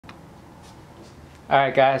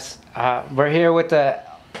Alright guys, we're here with the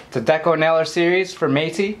Deco Nailer series for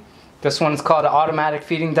MEITE. This one's called an automatic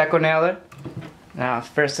feeding Deco Nailer. Now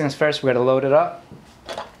first things first, we're going to load it up.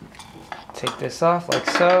 Take this off like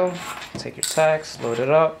so. Take your tacks, load it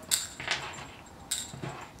up.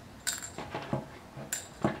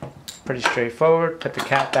 Pretty straightforward. Put the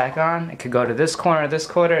cap back on. It could go to this corner or this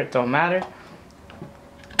corner, it don't matter.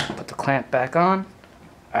 Put the clamp back on.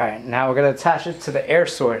 Alright, now we're going to attach it to the air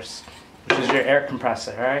source, which is your air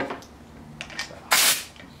compressor, alright? So,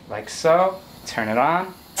 like so. Turn it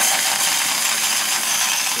on.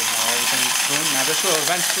 See how everything's boom. Now this will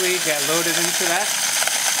eventually get loaded into that.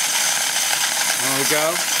 There we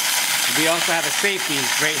go. We also have a safety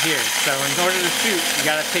right here. So in order to shoot, you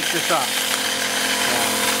gotta take this off.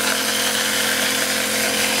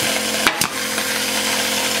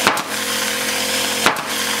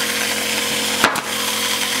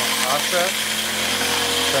 Also,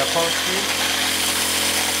 the upholstery.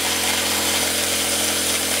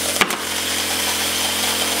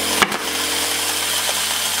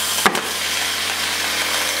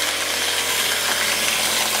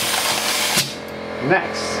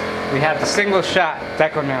 Next, we have the single shot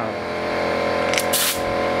Deco Nailer.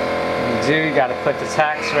 You gotta put the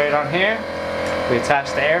tacks right on here. We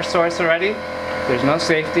attached the air source already. There's no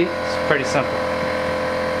safety. It's pretty simple.